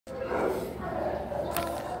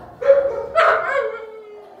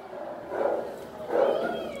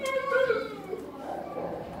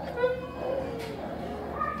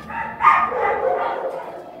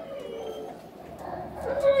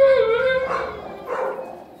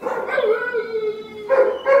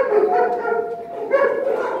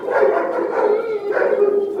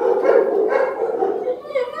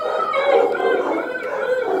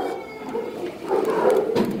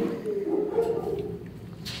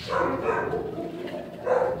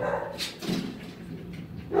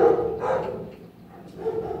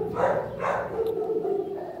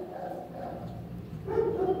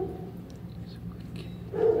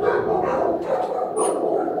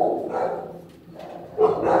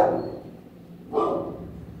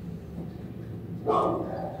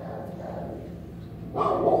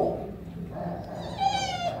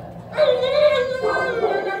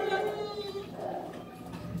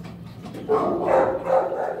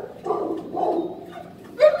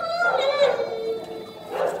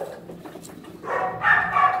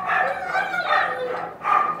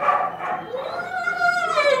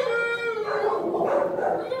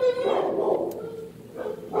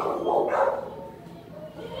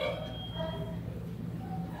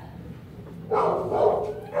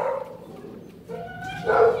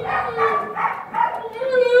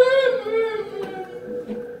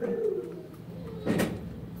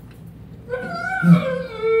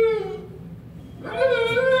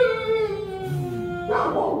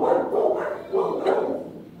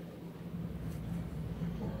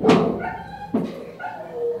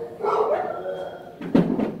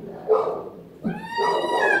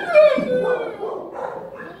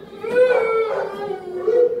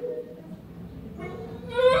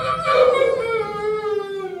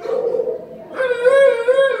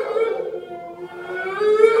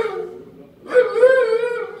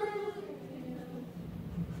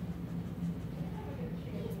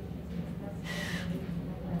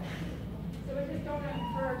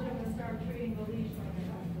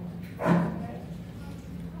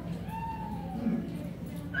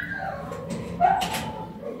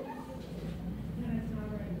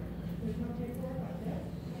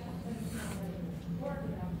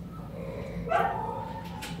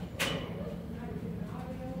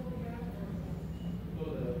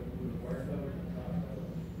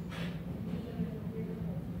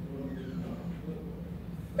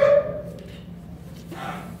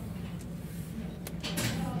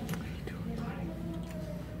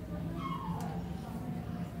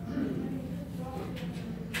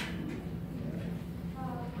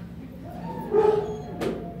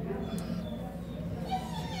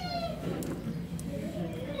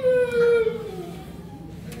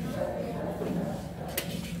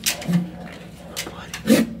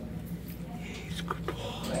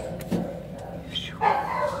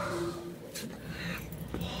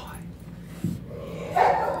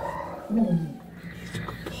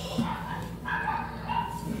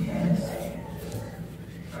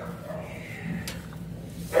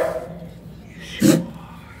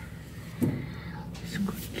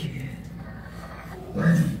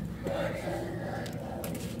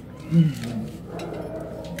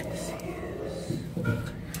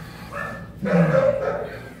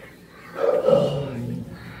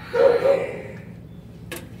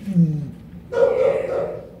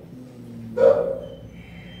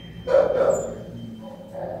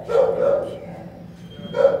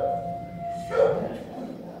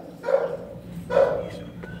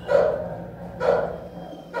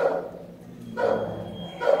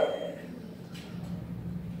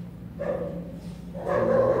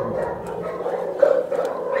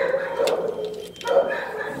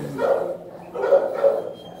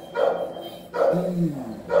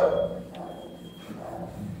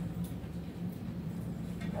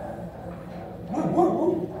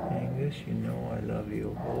Angus, you know I love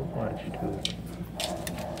you a whole bunch too.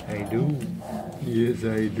 I do. Yes,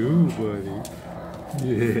 I do, buddy.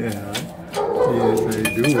 Yeah. Yes, I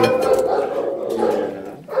do. Yeah.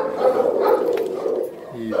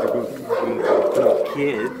 He's a good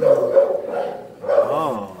kid.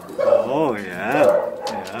 Oh. Oh, yeah.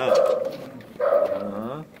 Yeah.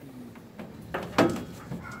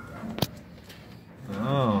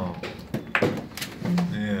 Oh.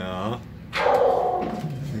 Yeah.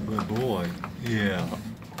 He's a good boy. Yeah.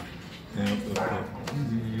 Yep.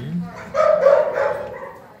 Mm-hmm.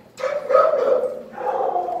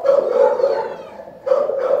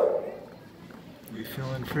 You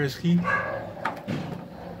feeling frisky?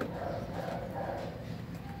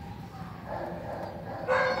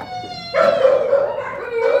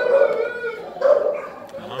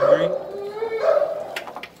 Hungry?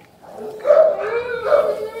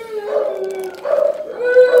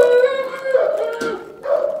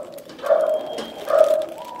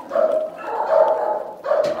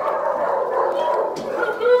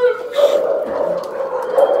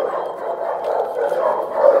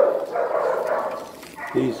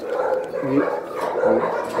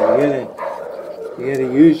 You gotta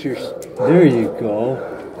use your, there you go.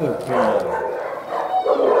 Okay.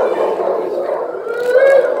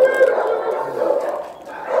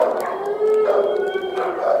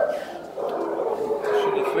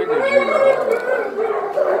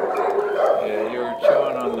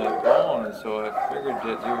 so I figured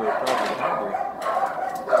that you were probably hungry.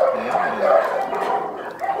 Yeah.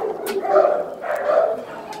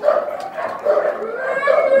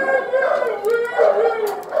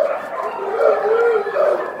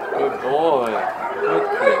 Good boy. Good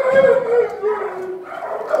kid.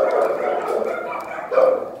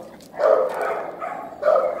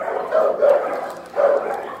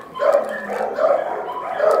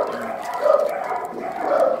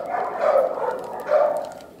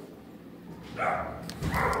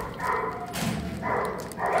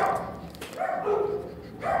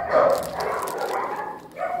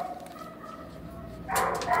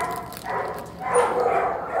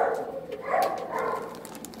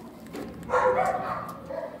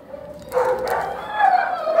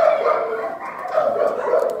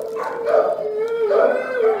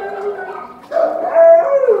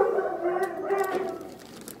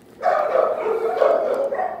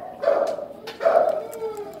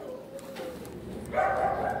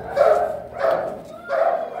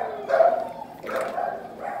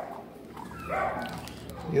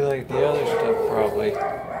 You like the other stuff probably.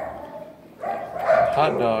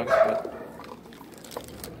 Hot dogs, but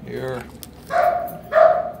you're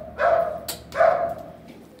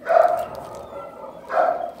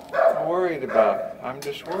worried about. I'm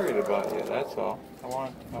just worried about you. That's all. I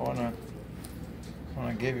want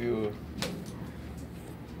to give you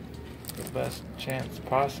the best chance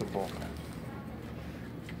possible.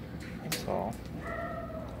 That's all.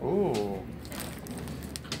 Ooh.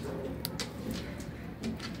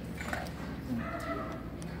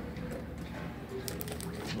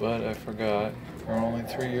 But I forgot, you're only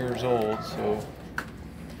 3 years old, so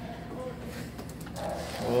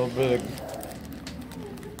a little bit of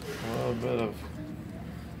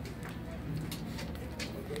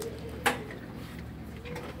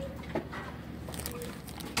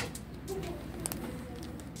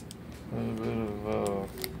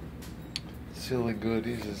silly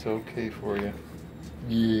goodies is okay for you.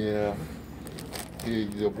 Yeah. Here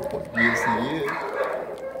you go. Yes, he is.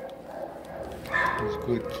 He's a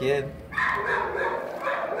good kid.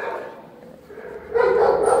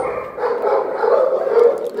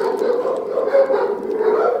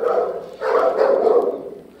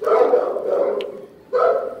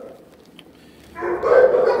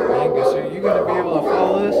 Angus, are you going to be able to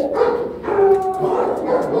follow this?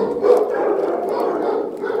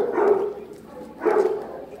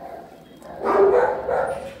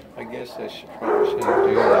 I guess I probably shouldn't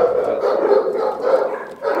do that because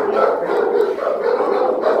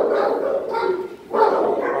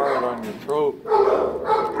hard on your throat. We don't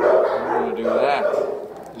want to do that.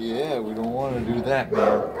 Yeah, we don't want to do that,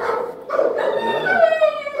 man. Yeah.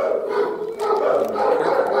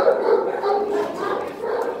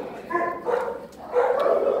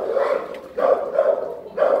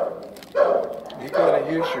 You gotta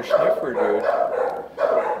use your sniffer, dude.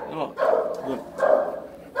 Look.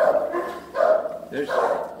 There's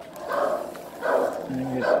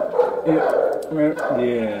Angus.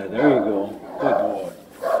 Yeah, there you go. Good boy.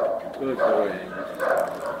 Good boy, Angus.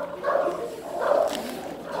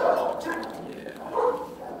 Yeah.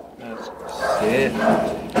 That's it.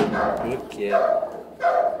 Good kid.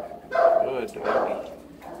 Good doggy.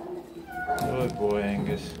 Good boy,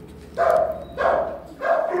 Angus.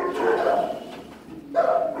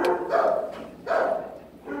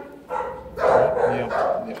 Yep.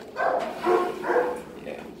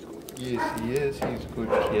 Yes, he is. He's a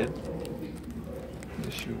good kid.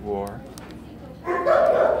 Yes, you are.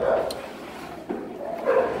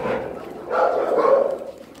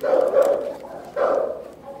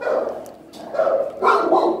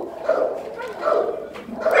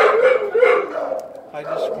 I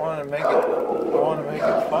just want to make it. I want to make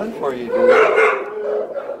it fun for you, dude.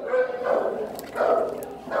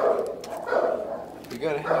 You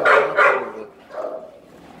gotta have a little bit of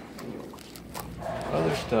the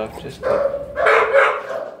other stuff just to.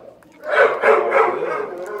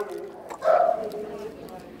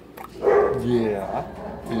 Yeah,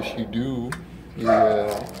 yes you do. Yeah.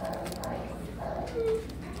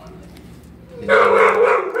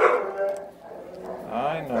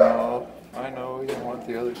 I know, we didn't want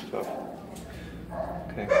the other stuff.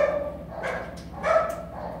 Okay.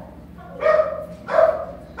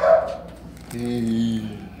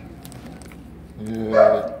 Hey.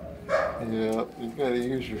 Yeah. Yeah, you gotta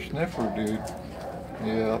use your sniffer, dude.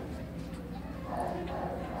 Yeah.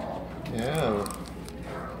 Yeah.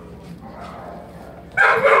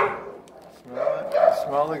 Smell it?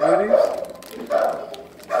 Smell the goodies?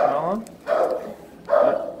 Smell them?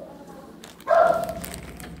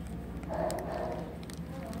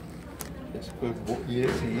 Yes, good boy.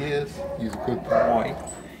 Yes, he is. He's a good boy.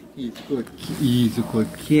 He's a good kid. He's a good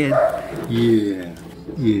kid. Yeah.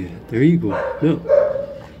 Yeah. There you go. Look.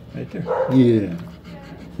 Right there. Yeah.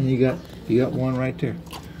 And you got one right there.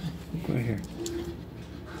 Look right here.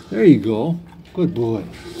 There you go. Good boy.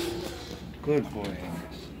 Good boy,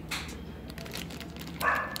 Angus.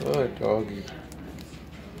 Good doggy.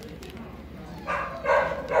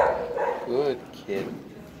 Good kid.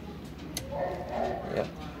 Yep.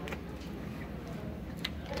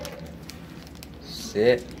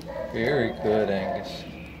 Sit. Very good, Angus.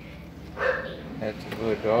 That's a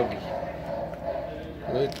good doggy.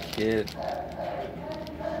 Good kid.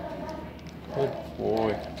 Good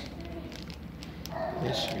boy.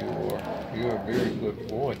 Yes, you are. You are a very good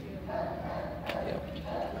boy. Yep.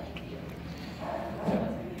 Yep.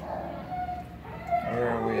 Where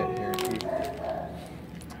are we at here, dude?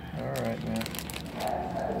 Alright, man.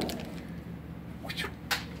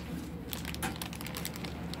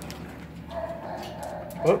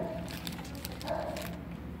 Oh.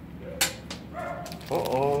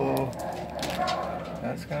 Uh-oh.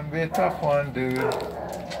 That's gonna be a tough one, dude.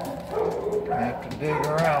 I have to dig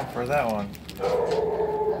around for that one.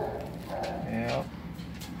 Yep.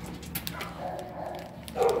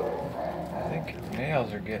 I think his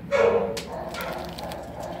nails are getting long.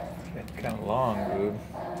 Getting kind of long, dude.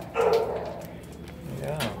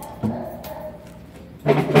 Yeah.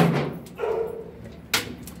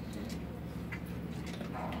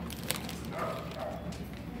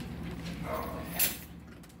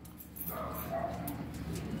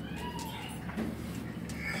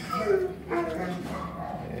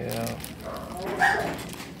 Yeah.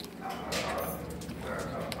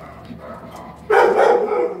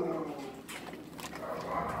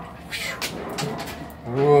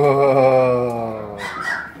 Whoa.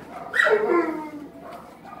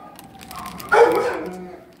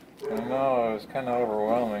 I know, it was kind of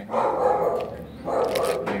overwhelming. Huh?